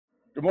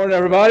Good morning,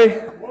 everybody.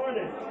 Good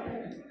morning.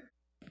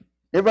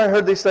 Everybody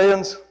heard these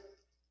sayings?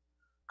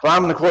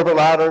 Climbing the corporate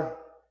ladder,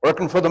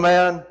 working for the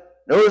man,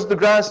 nose to the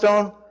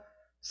grindstone,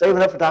 saving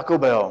up for Taco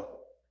Bell.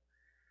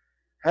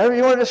 However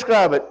you want to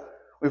describe it,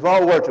 we've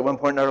all worked at one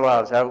point in our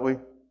lives, haven't we?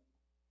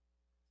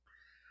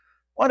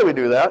 Why do we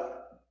do that?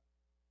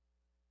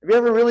 Have you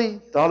ever really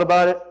thought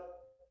about it?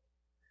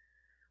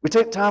 We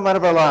take time out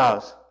of our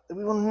lives that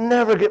we will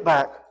never get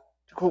back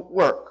to quote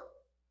work.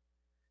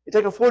 You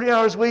take a 40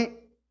 hours week,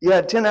 you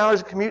add 10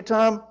 hours of commute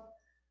time,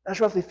 that's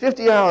roughly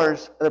 50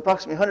 hours of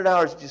approximately 100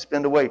 hours that you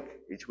spend awake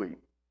each week.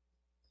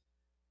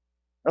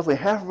 Roughly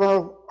half of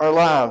our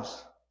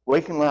lives,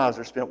 waking lives,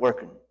 are spent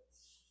working.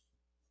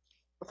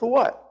 But for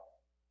what?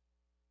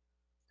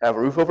 Have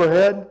a roof over our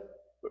head,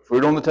 put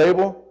food on the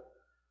table,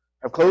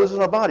 have clothes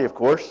on our body, of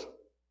course,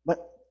 but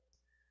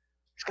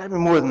there's got to be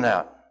more than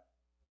that.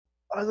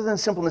 Other than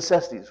simple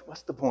necessities,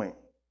 what's the point?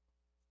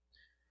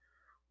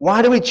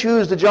 Why do we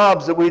choose the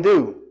jobs that we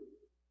do?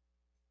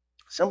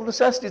 Simple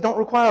necessities don't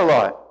require a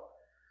lot.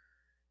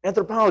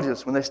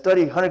 Anthropologists, when they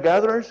study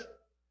hunter-gatherers,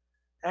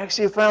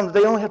 actually have found that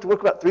they only have to work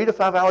about 3 to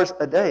 5 hours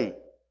a day to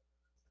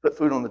put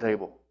food on the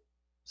table.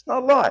 It's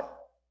not a lot.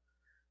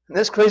 In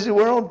this crazy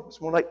world, it's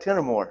more like 10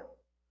 or more.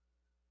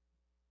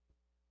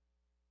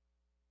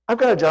 I've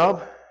got a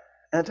job,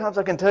 and at times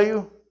I can tell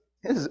you,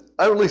 it is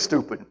utterly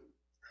stupid,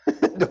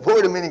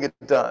 devoid of meaning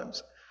at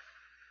times.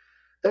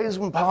 Days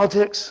when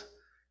politics,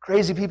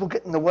 crazy people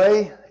get in the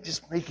way, they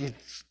just make you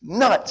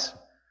nuts.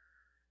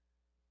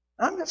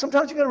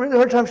 Sometimes you got a really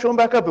hard time showing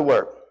back up at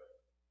work.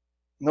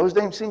 And those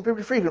days seem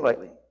pretty frequent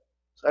lately.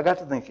 So I got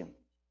to thinking.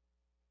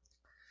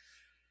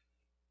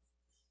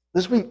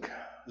 This week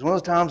was one of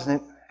those times and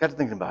I got to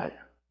thinking about it.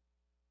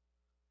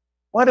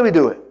 Why do we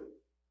do it?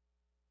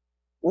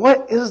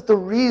 What is the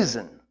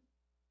reason?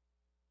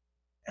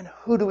 And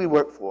who do we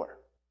work for,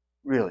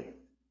 really?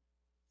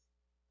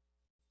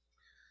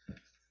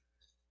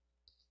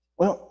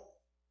 Well,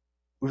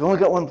 we've only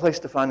got one place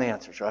to find the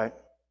answers, right?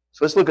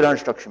 So let's look at our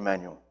instruction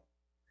manual.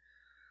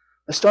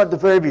 Let's start at the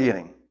very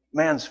beginning.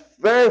 Man's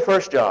very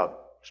first job,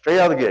 straight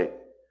out of the gate.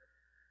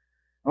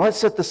 Now let's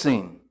set the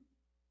scene.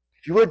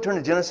 If you would, turn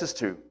to Genesis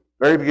 2,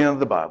 very beginning of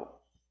the Bible.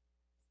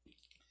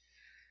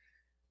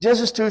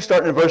 Genesis 2,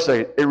 starting in verse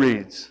 8, it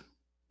reads,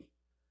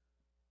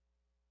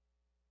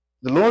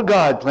 "The Lord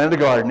God planted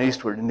a garden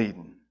eastward in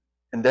Eden,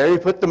 and there he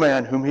put the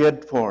man whom he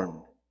had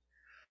formed.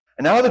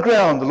 And out of the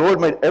ground the Lord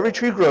made every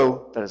tree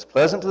grow that is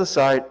pleasant to the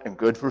sight and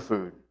good for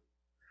food.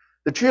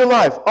 The tree of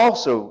life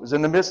also was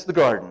in the midst of the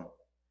garden,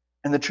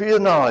 and the tree of the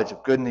knowledge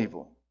of good and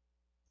evil."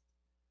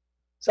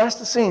 So that's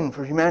the scene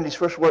for humanity's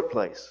first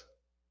workplace.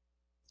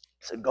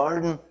 It's a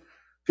garden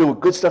filled with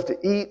good stuff to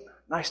eat,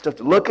 nice stuff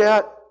to look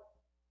at.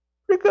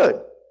 Pretty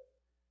good.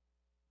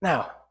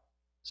 Now,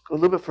 let's go a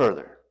little bit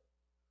further.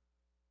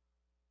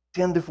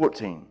 10 to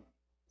 14.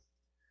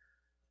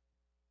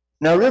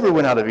 "Now a river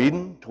went out of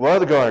Eden to water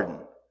the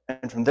garden,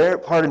 and from there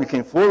it parted and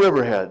became 4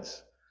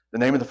 riverheads. The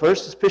name of the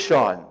first is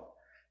Pishon.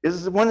 It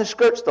is the one that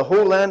skirts the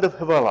whole land of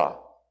Havilah,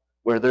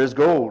 where there is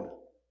gold.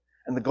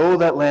 And the gold of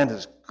that land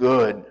is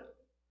good.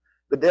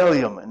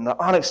 Bdellium and the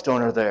onyx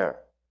stone are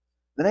there.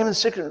 The name of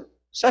the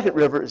second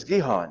river is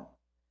Gihon.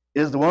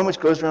 It is the one which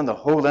goes around the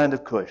whole land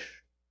of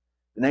Cush.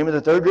 The name of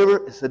the third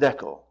river is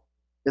Hiddekel.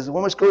 It is the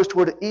one which goes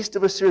toward the east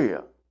of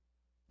Assyria.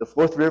 The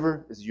fourth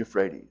river is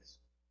Euphrates."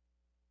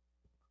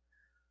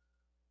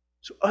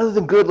 So other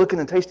than good-looking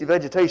and tasty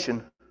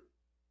vegetation,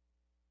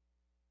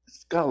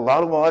 it's got a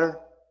lot of water,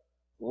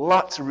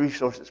 lots of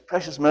resources,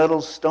 precious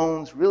metals,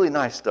 stones, really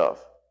nice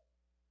stuff.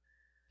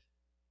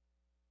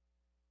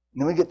 And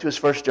then we get to his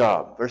first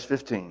job, verse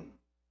 15.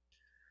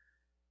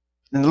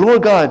 "And the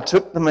Lord God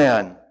took the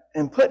man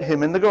and put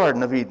him in the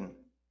Garden of Eden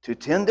to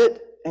tend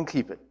it and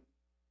keep it."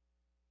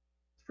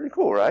 It's pretty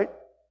cool, right?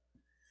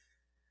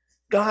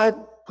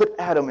 God put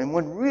Adam in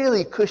one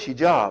really cushy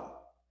job.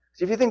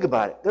 So if you think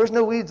about it, there was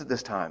no weeds at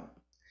this time.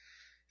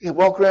 He could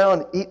walk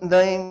around eating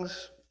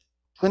things,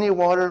 plenty of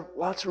water,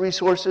 lots of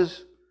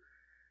resources.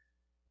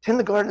 Tend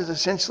the garden is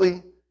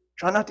essentially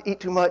try not to eat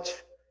too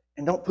much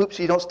and don't poop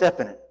so you don't step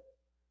in it.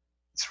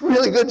 It's a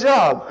really good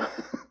job.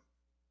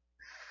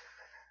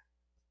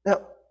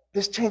 Now,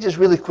 this changes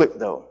really quick,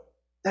 though.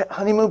 That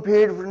honeymoon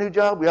period for a new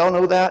job, we all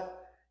know that.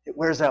 It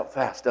wears out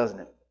fast,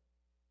 doesn't it?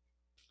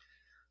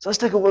 So let's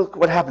take a look at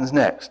what happens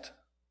next.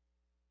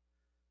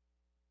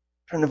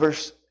 Turn to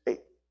verse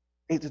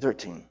 8 to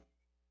 13.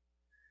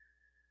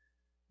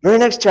 Very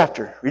next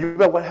chapter, read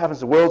about what happens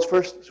to the world's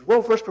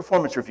first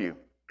performance review.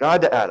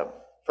 God to Adam,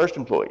 first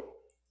employee.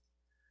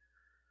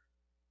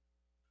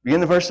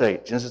 Begin to verse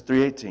 8, Genesis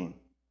 3:18.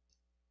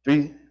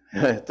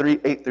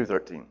 3:8 through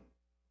 13.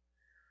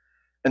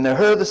 "And they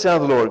heard the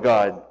sound of the Lord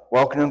God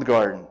walking in the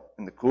garden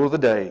in the cool of the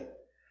day.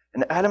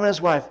 And Adam and his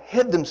wife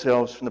hid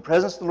themselves from the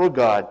presence of the Lord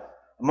God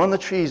among the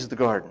trees of the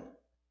garden."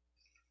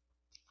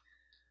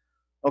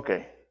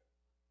 Okay,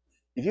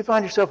 if you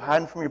find yourself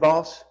hiding from your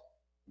boss,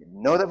 you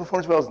know that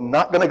performance well is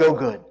not going to go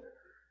good.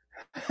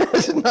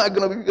 It's not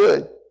going to be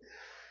good.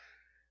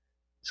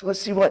 So let's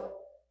see what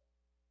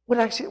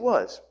actually it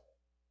was.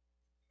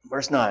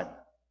 Verse 9.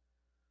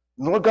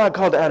 The Lord God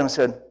called to Adam and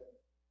said,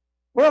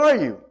 where are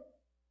you?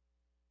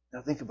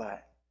 Now think about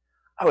it.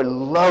 I would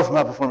love for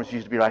my performance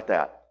reviews to be like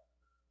that.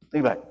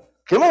 Think about it.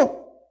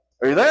 Kimmel,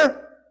 are you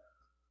there?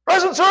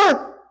 Present,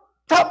 sir.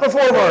 Top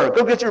performer.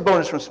 Go get your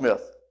bonus from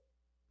Smith.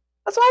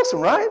 That's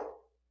awesome, right?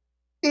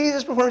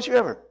 Easiest performance you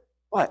ever.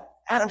 What?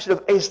 Adam should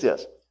have aced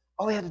this.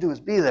 All he had to do was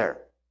be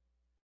there.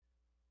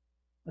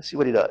 Let's see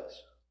what he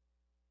does.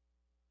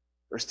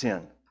 Verse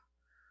 10.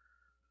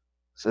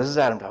 So this is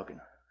Adam talking.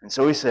 And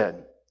so he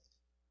said,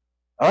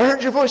 I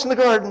heard your voice in the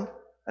garden,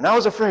 and I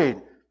was afraid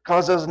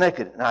because I was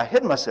naked, and I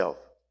hid myself.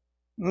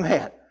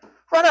 Man,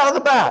 right out of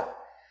the bat.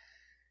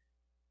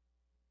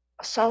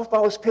 A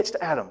softball was pitched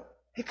to Adam.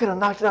 He could have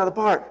knocked it out of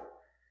the park.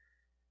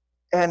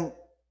 And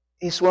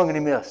he swung and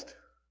he missed.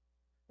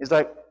 He's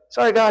like,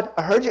 sorry, God,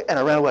 I heard you, and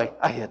I ran away.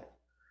 I hid.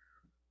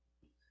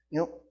 You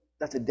know,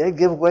 that's a dead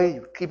giveaway.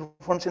 Your key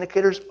performance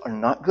indicators are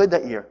not good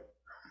that year.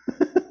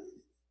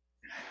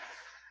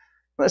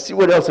 Let's see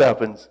what else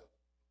happens.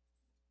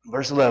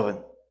 Verse 11.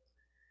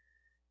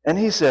 And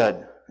he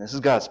said, this is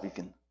God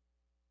speaking,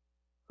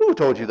 who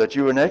told you that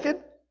you were naked?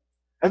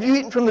 Have you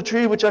eaten from the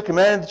tree which I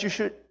commanded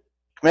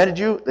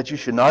you that you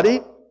should not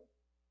eat?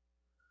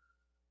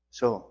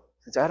 So,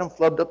 since Adam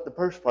flubbed up the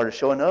first part of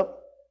showing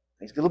up,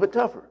 things get a little bit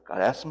tougher.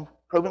 God asks some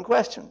probing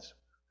questions.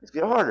 Things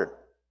get harder.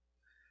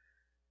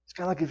 It's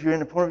kind of like if you're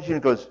in a porn review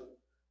and it goes,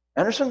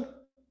 Anderson,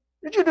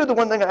 did you do the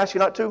one thing I asked you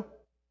not to?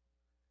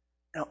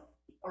 Now,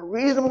 a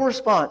reasonable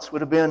response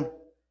would have been,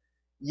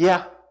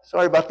 yeah,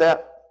 sorry about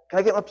that. Can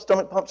I get my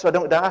stomach pumped so I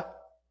don't die?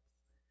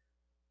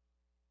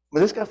 But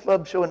this guy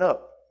flubbed showing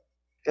up.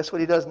 Guess what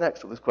he does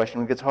next with this question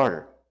when it gets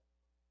harder?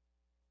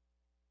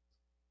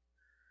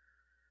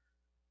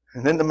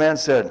 And then the man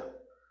said,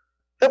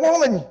 that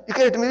woman you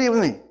gave to me with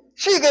me,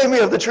 she gave me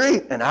of the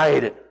tree, and I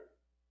ate it.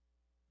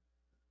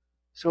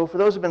 So for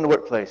those who have been in the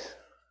workplace,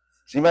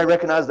 does anybody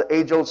recognize the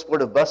age-old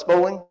sport of bus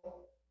bowling?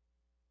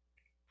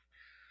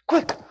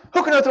 Quick,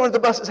 who can I throw into the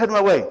bus that's heading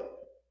my way?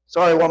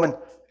 Sorry, woman.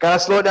 Gotta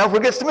slow it down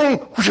before it gets to me.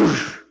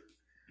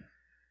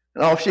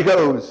 And off she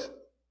goes.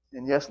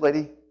 And yes,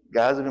 lady,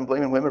 guys have been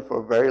blaming women for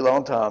a very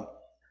long time.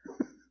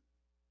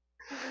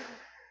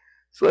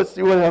 So let's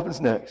see what happens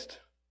next.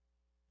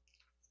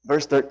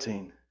 Verse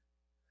 13.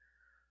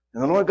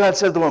 And the Lord God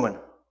said to the woman,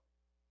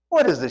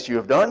 what is this you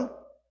have done?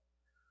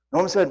 The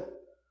woman said,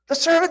 the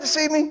servant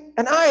deceived me,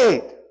 and I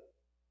ate.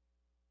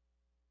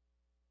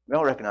 We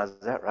all recognize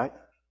that, right?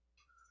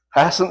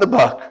 Passing the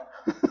buck.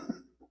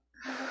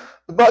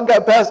 The buck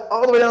got passed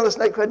all the way down the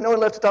snake crud. No one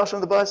left to toss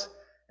on the bus,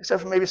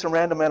 except for maybe some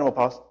random animal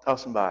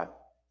tossing by.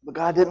 But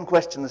God didn't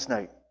question the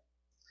snake.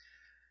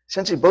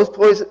 Essentially, both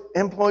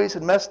employees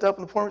had messed up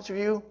in the performance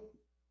review.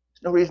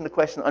 There's no reason to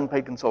question the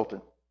unpaid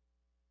consultant.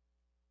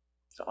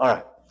 So, all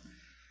right.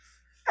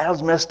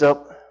 Adam's messed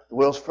up the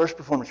world's first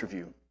performance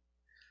review.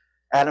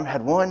 Adam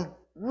had one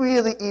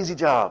really easy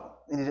job,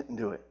 and he didn't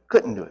do it.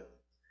 Couldn't do it.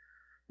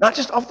 Not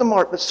just off the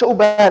mark, but so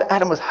bad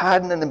Adam was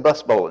hiding and then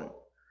bus bowling.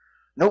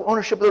 No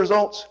ownership of the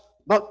results.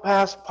 Buck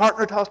passed,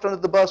 partner tossed under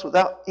the bus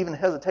without even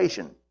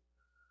hesitation.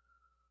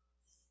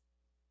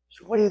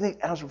 So what do you think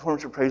Adam's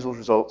performance appraisal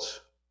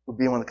results would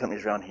be in one of the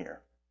companies around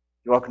here?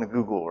 You walk into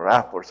Google or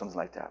Apple or something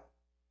like that.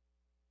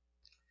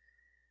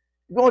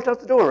 You walked out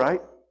the door,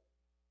 right?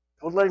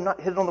 Told to let him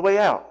not hit it on the way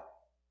out.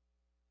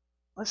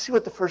 Let's see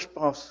what the first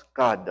boss,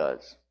 God,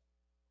 does.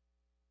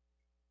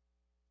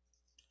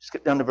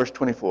 Skip down to verse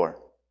 24.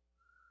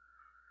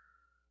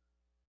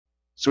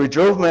 So he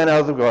drove man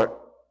out of the garden.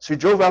 So he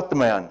drove out the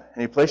man,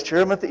 and he placed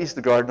cherubim at the east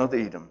of the garden of the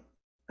Eden,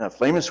 and a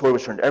flaming sword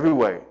was turned every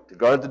way to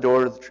guard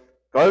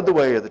the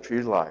way of the tree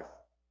of life.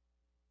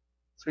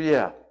 So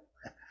yeah,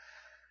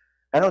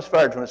 Adam was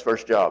fired from his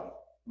first job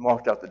and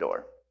walked out the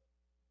door.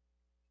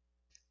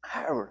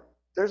 However,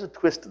 there's a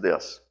twist to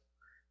this.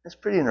 It's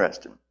pretty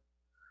interesting.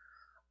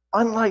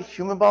 Unlike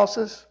human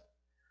bosses,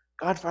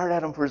 God fired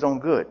Adam for his own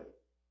good.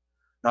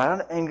 Not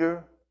out of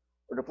anger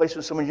or to place him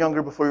with someone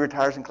younger before he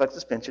retires and collects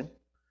his pension.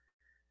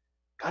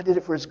 God did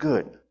it for his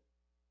good.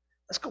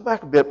 Let's go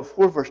back a bit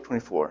before verse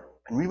 24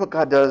 and read what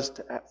God does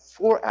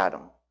for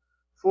Adam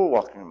before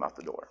walking him out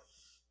the door.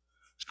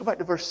 Let's go back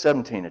to verse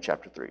 17 of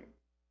chapter 3.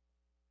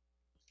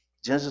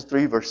 Genesis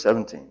 3, verse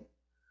 17.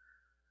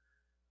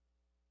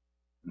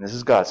 And this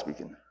is God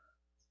speaking.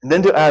 And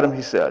then to Adam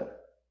he said,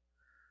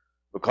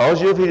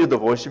 because you have heeded the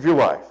voice of your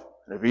wife,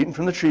 and have eaten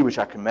from the tree which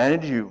I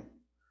commanded you,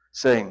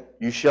 saying,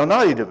 you shall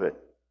not eat of it.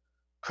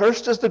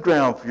 Cursed is the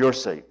ground for your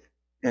sake.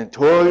 In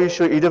toil you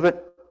shall eat of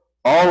it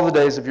all the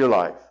days of your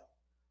life.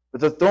 But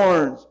the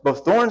thorns,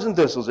 both thorns and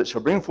thistles, it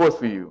shall bring forth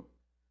for you,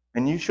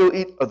 and you shall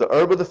eat of the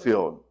herb of the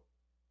field.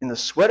 In the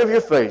sweat of your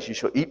face you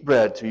shall eat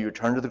bread till you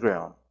return to the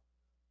ground.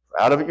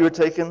 For out of it you are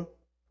taken,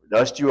 for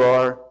dust you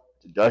are,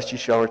 to dust you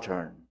shall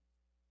return.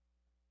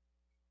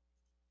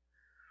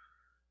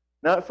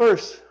 Now at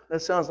first,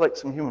 that sounds like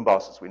some human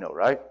bosses we know,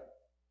 right?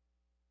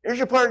 Here's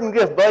your parting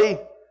gift, buddy.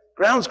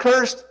 Ground's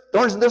cursed,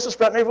 thorns and thistles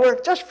sprouting everywhere,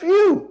 just for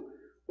you.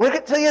 Work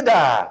it till you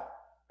die.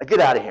 Now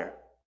get out of here.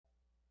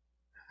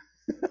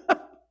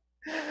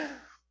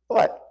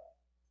 But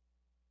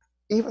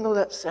even though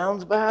that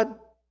sounds bad,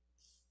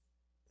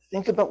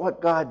 think about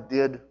what God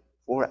did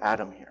for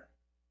Adam here.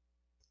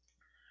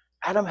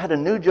 Adam had a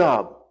new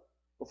job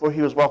before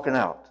he was walking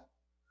out.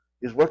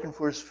 He was working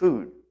for his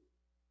food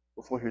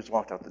before he was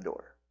walked out the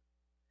door.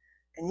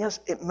 And yes,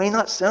 it may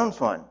not sound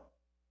fun.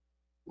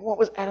 What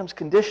was Adam's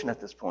condition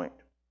at this point?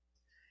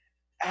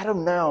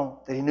 Adam,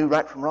 now that he knew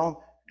right from wrong,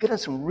 got in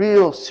some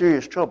real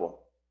serious trouble.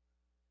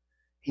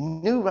 He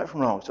knew right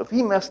from wrong. So if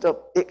he messed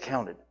up, it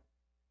counted.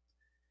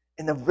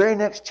 In the very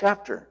next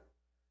chapter,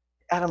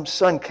 Adam's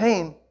son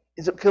Cain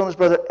ends up killing his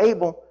brother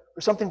Abel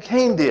for something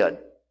Cain did,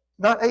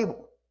 not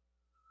Abel.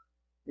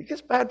 It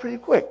gets bad pretty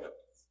quick.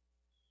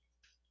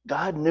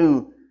 God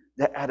knew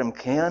that Adam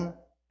can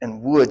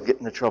and would get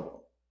into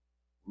trouble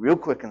real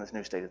quick in this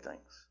new state of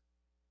things.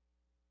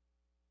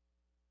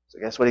 So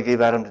guess what he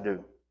gave Adam to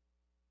do?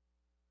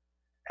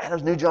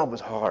 Adam's new job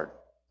was hard.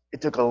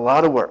 It took a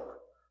lot of work,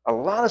 a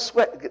lot of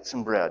sweat to get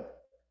some bread.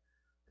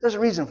 There's a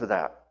reason for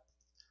that.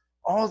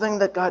 All things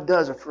that God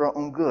does are for our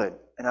own good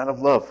and out of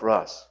love for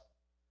us.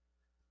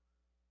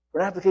 For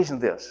an application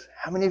of this,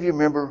 how many of you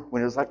remember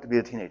when it was like to be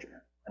a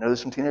teenager? I know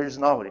there's some teenagers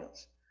in the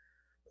audience.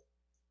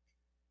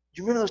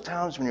 Do you remember those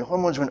times when your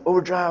hormones were in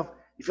overdrive?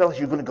 You felt like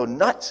you were going to go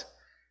nuts?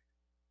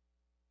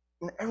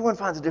 And everyone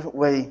finds a different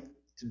way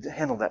to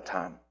handle that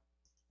time.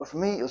 But for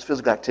me, it was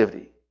physical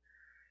activity.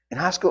 In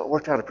high school, I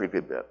worked out a pretty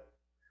good bit.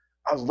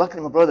 I was lucky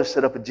my brother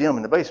set up a gym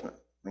in the basement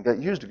and got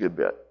used a good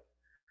bit.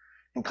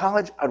 In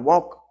college, I'd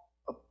walk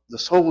the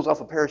soles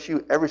off a pair of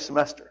shoes every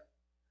semester.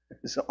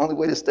 It's the only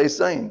way to stay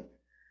sane.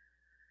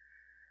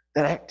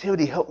 That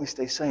activity helped me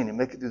stay sane and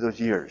make it through those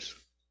years.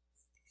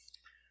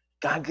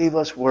 God gave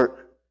us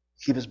work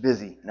to keep us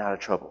busy and out of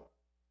trouble.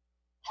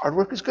 Hard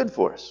work is good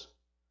for us.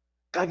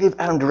 God gave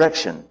Adam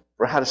direction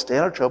for how to stay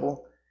out of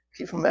trouble,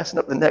 keep from messing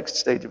up the next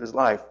stage of his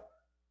life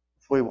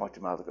before he walked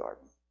him out of the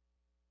garden.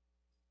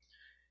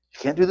 You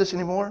can't do this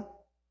anymore?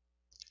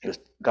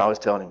 God was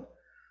telling him,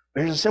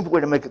 but here's a simple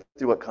way to make it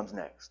through what comes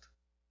next.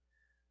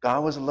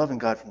 God was a loving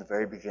God from the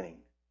very beginning.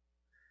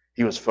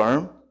 He was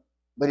firm,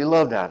 but he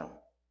loved Adam.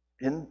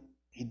 And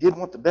he did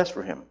want the best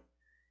for him,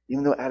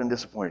 even though Adam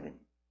disappointed him.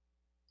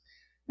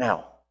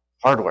 Now,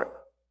 hard work.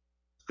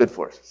 It's good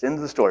for us. It's the end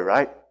of the story,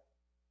 right?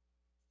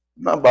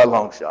 Not by a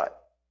long shot.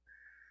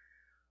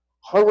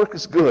 Hard work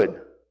is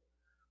good.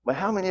 But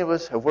how many of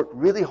us have worked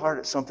really hard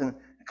at something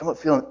and come up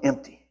feeling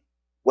empty,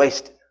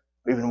 wasted,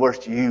 or even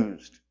worse,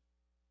 used?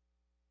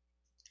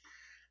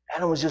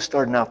 Adam was just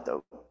starting out,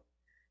 though.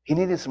 He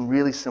needed some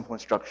really simple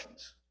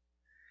instructions.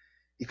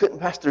 He couldn't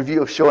pass the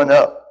review of showing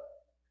up.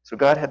 So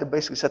God had to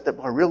basically set that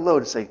bar real low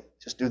to say,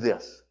 just do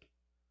this.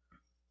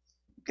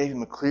 He gave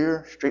him a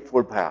clear,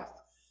 straightforward path.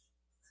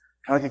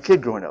 Kind of like a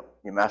kid growing up.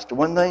 You master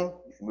one thing,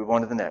 you can move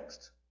on to the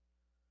next.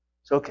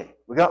 So, okay,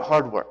 we got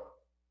hard work.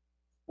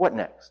 What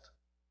next?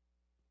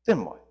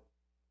 Then what?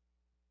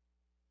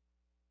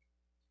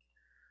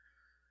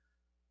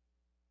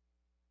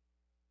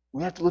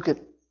 We have to look at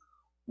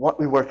what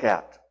we work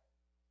at.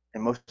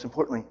 And most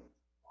importantly,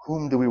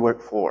 whom do we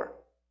work for?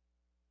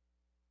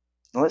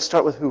 Now let's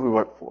start with who we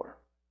work for.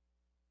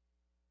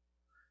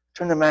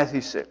 Turn to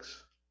Matthew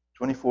 6,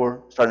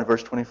 24, starting at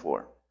verse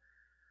 24.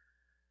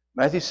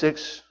 Matthew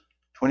 6,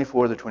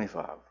 24 to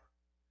 25.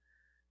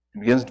 It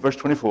begins at verse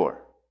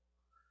 24.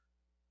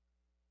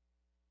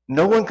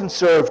 No one can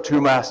serve two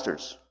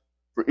masters,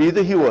 for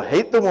either he will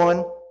hate the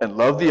one and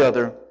love the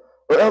other,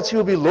 or else he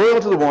will be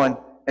loyal to the one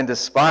and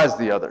despise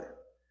the other.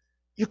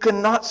 You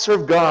cannot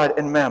serve God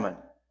and mammon.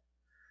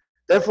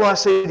 Therefore I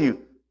say to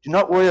you, do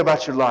not worry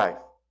about your life,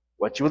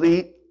 what you will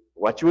eat,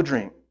 what you will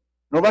drink,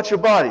 nor about your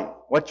body,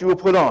 what you will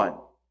put on.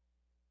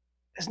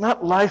 Is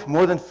not life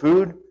more than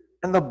food,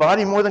 and the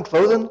body more than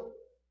clothing?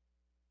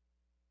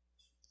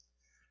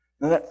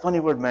 Now that funny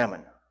word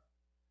mammon,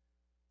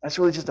 that's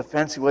really just a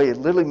fancy way. It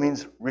literally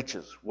means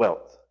riches,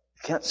 wealth.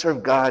 You can't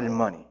serve God and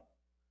money.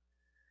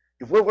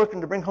 If we're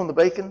working to bring home the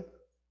bacon,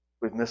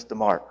 we've missed the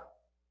mark.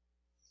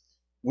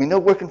 We know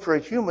working for a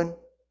human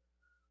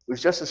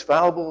who's just as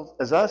fallible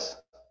as us,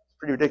 it's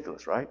pretty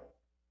ridiculous, right?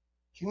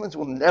 Humans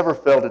will never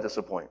fail to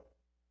disappoint.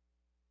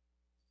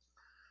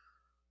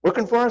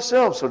 Working for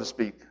ourselves, so to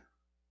speak,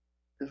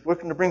 is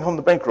working to bring home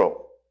the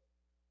bankroll.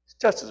 It's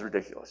just as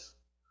ridiculous.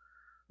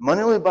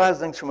 Money only buys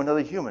things from another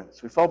human.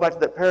 So we fall back to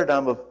that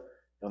paradigm of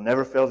you'll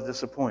never fail to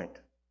disappoint.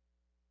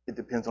 It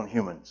depends on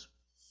humans.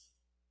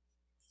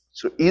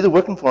 So either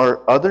working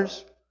for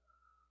others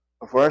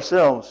or for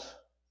ourselves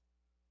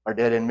are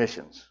dead-end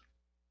missions.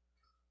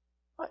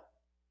 But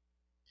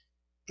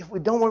if we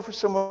don't work for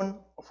someone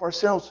or for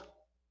ourselves,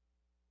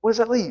 what does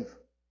that leave?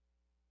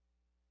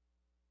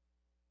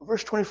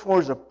 Verse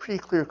 24 is a pretty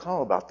clear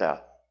call about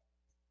that.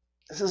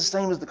 This is the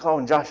same as the call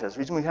in Joshua. That's the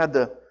reason we had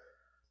the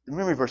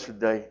memory verse for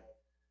today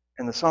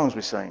and the songs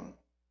we sang.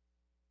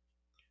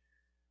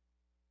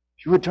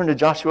 If you would turn to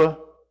Joshua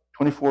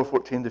 24,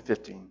 14 to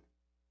 15.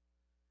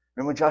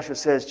 Remember when Joshua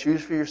says,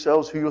 choose for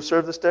yourselves who you'll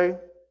serve this day?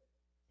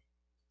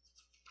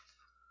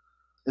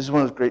 This is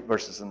one of those great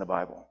verses in the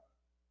Bible.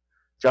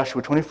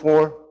 Joshua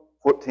 24,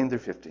 14 through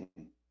 15.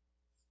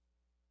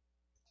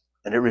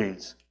 And it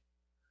reads,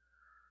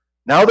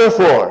 Now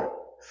therefore,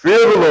 fear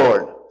the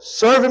Lord,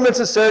 serve him in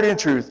sincerity and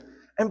truth,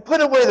 and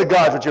put away the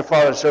gods which your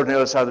fathers served on the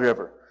other side of the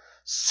river.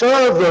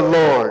 Serve the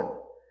Lord.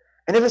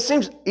 And if it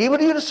seems evil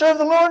to you to serve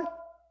the Lord,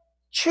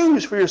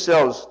 choose for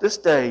yourselves this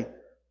day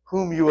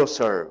whom you will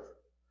serve.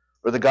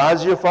 Or the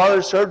gods your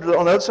fathers served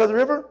on the other side of the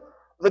river,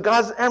 or the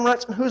gods of the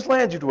Amorites in whose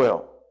land you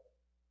dwell.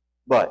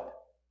 But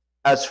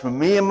as for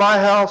me and my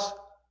house,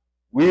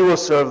 we will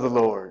serve the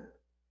Lord.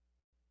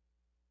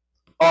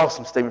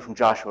 Awesome statement from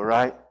Joshua,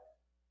 right?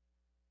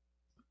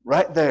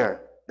 Right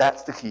there,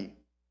 that's the key.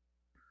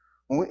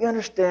 When we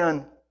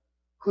understand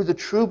who the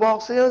true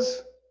boss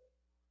is,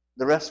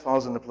 the rest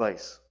falls into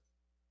place.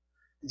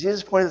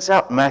 Jesus pointed this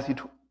out in Matthew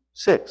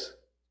 6.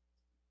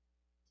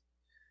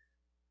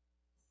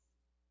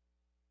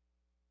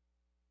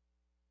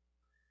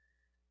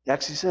 He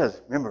actually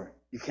says, remember,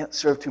 you can't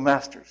serve two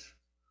masters.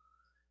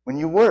 When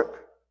you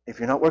work, if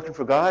you're not working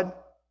for God,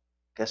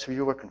 guess who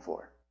you're working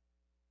for?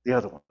 The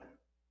other one.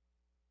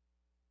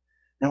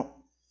 Now,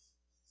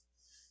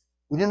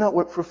 we do not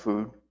work for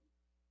food,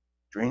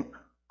 drink,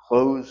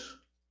 clothes,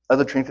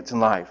 other trinkets in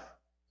life.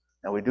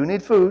 Now, we do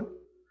need food.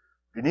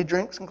 We need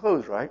drinks and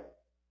clothes, right?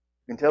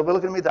 You can tell by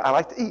looking at me that I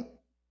like to eat.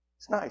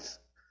 It's nice.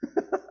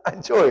 I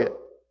enjoy it.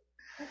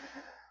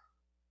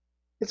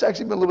 It's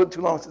actually been a little bit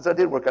too long since I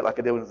did work out like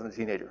I did when I was a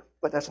teenager.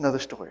 But that's another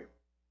story.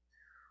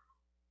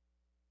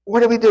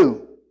 What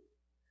do?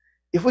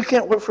 If we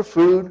can't work for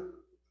food,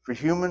 for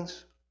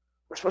humans,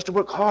 we're supposed to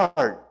work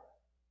hard.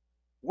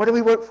 What do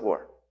we work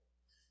for?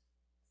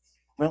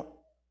 Well,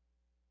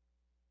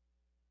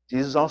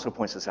 Jesus also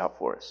points this out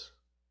for us.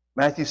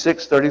 Matthew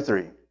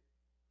 6:33.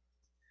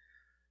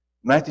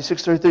 Matthew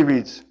 6:33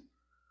 reads,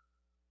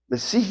 "But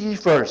seek ye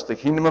first the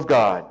kingdom of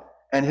God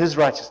and his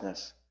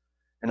righteousness,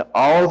 and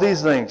all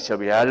these things shall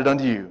be added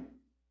unto you."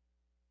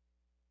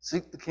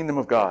 Seek the kingdom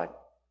of God.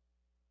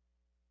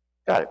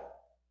 Got it.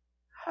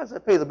 How does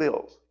that pay the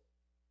bills?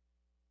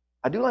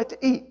 I do like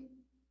to eat.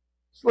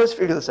 So let's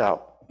figure this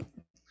out.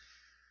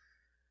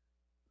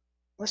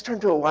 Let's turn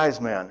to a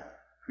wise man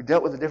who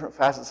dealt with the different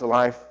facets of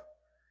life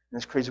in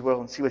this crazy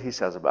world and see what he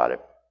says about it.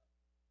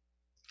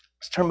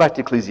 Let's turn back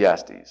to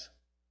Ecclesiastes.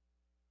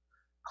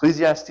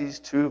 Ecclesiastes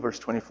 2, verse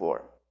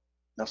 24.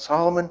 Now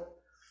Solomon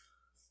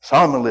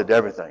lived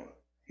everything.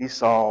 He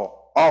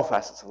saw all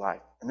facets of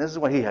life. And this is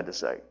what he had to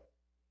say.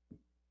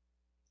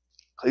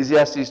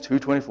 Ecclesiastes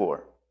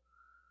 2:24.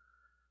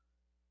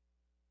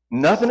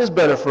 "Nothing is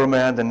better for a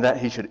man than that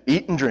he should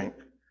eat and drink,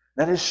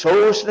 that his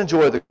soul should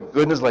enjoy the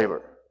good in his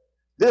labor.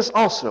 This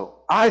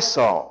also I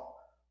saw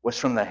was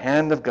from the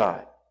hand of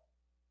God."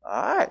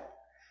 All right.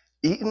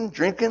 Eating,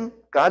 drinking,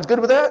 God's good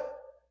with that?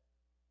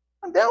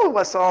 I'm down with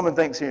what Solomon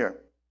thinks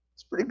here.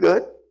 It's pretty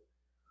good.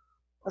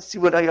 Let's see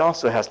what he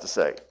also has to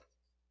say.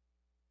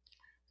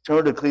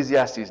 Turn to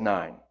Ecclesiastes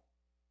 9,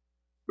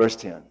 verse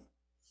 10.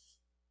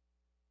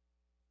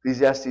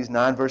 Ecclesiastes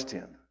 9, verse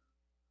 10.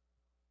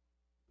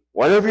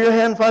 "Whatever your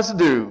hand finds to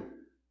do,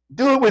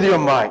 do it with your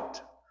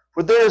might.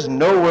 For there is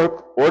no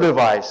work or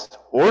device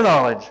or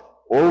knowledge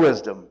or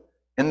wisdom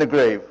in the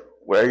grave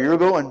where you're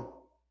going."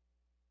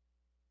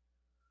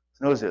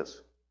 So notice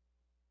this.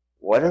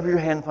 Whatever your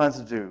hand finds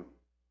to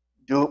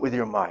do it with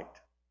your might.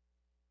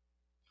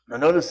 Now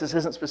notice this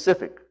isn't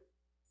specific.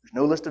 There's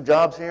no list of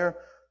jobs here,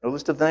 no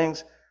list of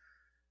things,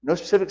 no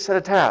specific set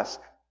of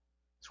tasks.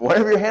 So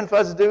whatever your hand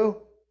finds to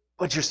do,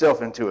 put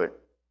yourself into it.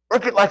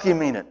 Work it like you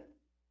mean it.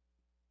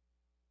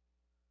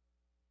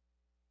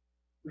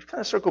 We kind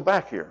of circle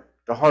back here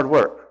to hard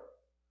work.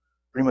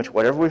 Pretty much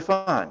whatever we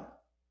find.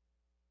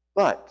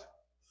 But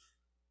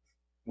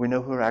we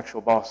know who our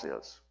actual boss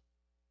is.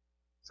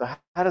 So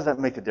how does that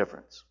make a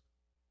difference?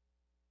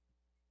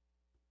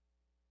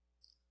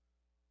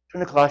 Turn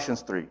to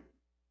Colossians 3.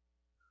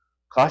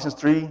 Colossians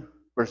 3,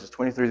 verses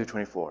 23 to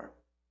 24.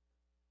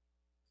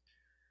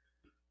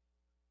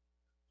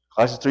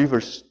 Colossians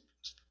 3,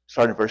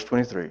 starting at verse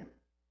 23.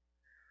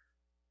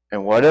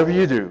 "And whatever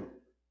you do,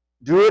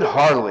 do it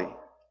heartily,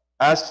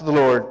 as to the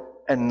Lord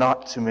and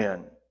not to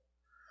men,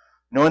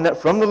 knowing that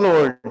from the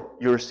Lord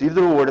you receive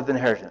the reward of the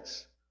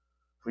inheritance.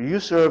 For you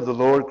serve the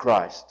Lord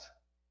Christ."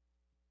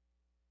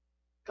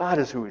 God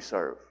is who we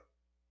serve.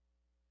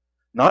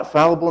 Not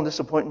fallible and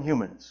disappointing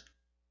humans.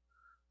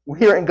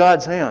 We are in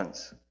God's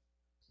hands.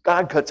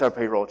 God cuts our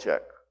payroll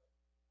check.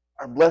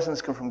 Our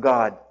blessings come from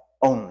God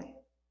only.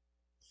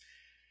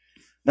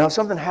 Now, if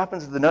something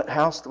happens at the nut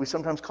house that we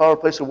sometimes call our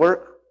place of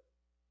work,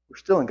 we're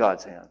still in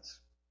God's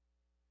hands.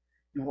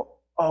 He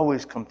will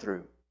always come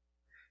through.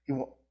 He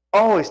will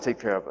always take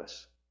care of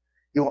us.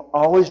 He will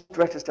always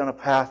direct us down a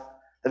path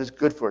that is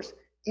good for us,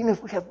 even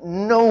if we have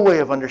no way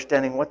of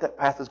understanding what that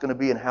path is going to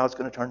be and how it's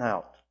going to turn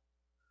out.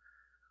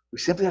 We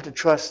simply have to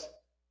trust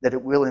that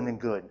it will end in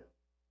good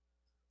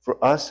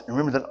for us, and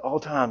remember that at all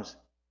times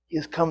He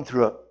has come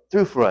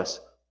through for us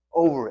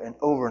over and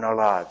over in our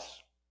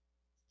lives.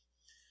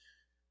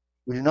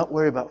 We do not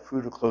worry about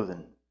food or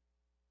clothing.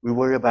 We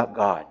worry about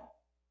God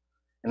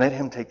and let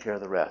Him take care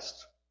of the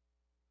rest.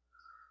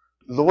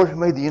 The Lord who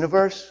made the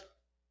universe,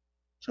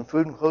 some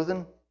food and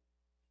clothing,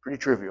 pretty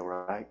trivial,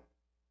 right?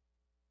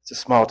 It's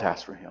a small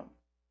task for him.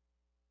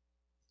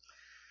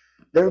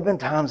 There have been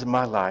times in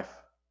my life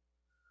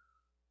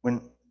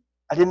when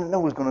I didn't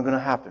know what was going to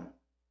happen,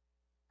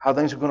 how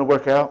things were going to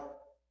work out,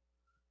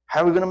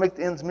 how we're going to make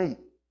the ends meet.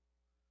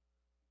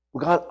 But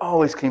God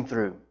always came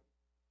through.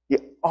 He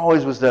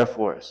always was there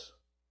for us.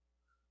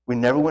 We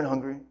never went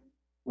hungry.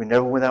 We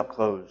never went without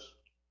clothes.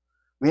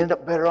 We ended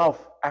up better off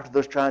after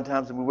those trying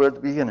times than we were at the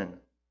beginning.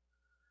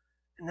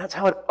 And that's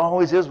how it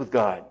always is with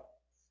God.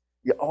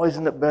 You always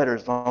end up better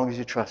as long as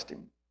you trust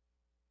Him.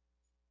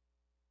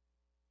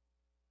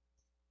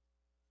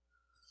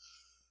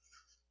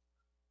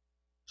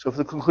 So for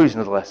the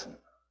conclusion of the lesson,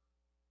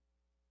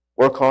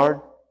 work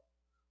hard,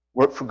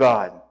 work for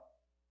God.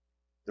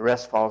 The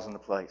rest falls into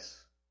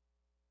place.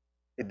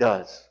 It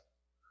does.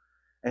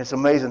 And it's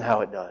amazing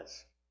how it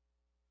does.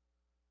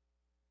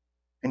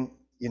 And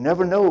you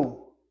never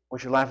know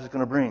what your life is going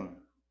to bring,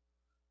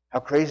 how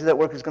crazy that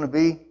work is going to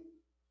be.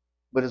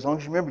 But as long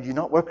as you remember, you're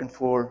not working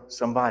for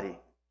somebody.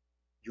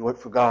 You work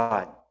for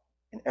God.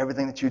 And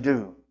everything that you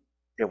do,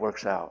 it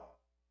works out.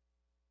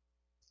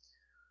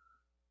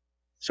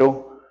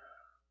 So,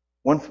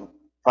 one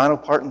final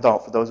parting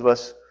thought for those of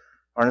us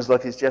who aren't as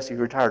lucky as Jesse,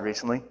 who retired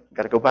recently.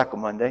 Got to go back on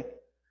Monday.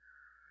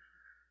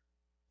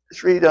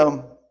 Let's read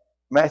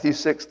Matthew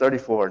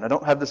 6:34. And I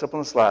don't have this up on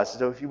the slides,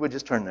 so if you would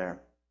just turn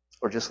there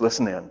or just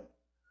listen in.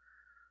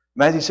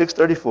 Matthew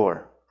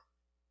 6:34.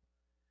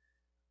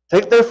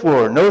 Take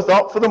therefore no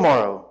thought for the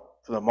morrow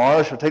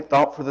shall take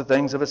thought for the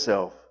things of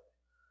itself.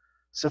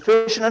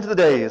 Sufficient unto the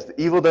day is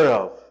the evil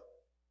thereof.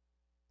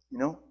 You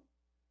know,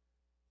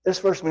 this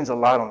verse means a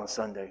lot on a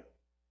Sunday.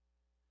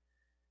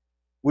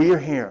 We are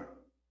here.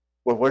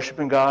 We're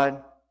worshiping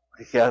God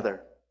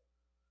together.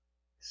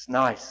 It's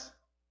nice.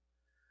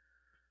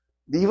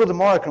 The evil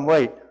tomorrow can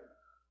wait.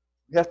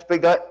 We have to pay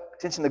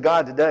attention to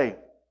God today.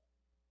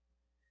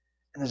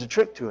 And there's a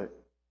trick to it.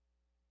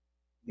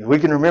 If we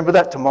can remember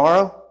that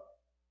tomorrow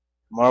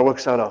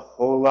works out a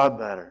whole lot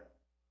better.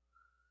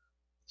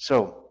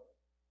 So,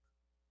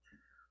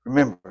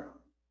 remember,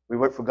 we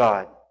work for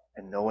God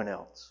and no one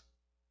else.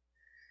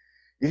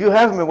 If you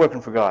haven't been working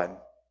for God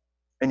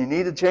and you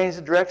need to change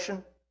the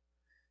direction,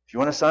 if you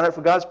want to sign up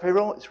for God's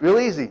payroll, it's real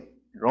easy.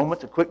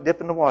 Enrollment's a quick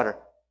dip in the water.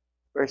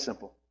 Very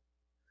simple.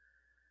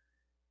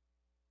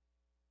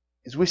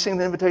 As we sing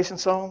the invitation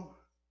song,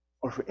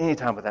 or for any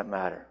time of that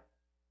matter,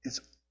 it's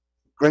a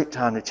great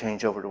time to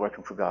change over to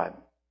working for God.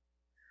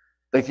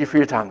 Thank you for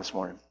your time this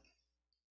morning.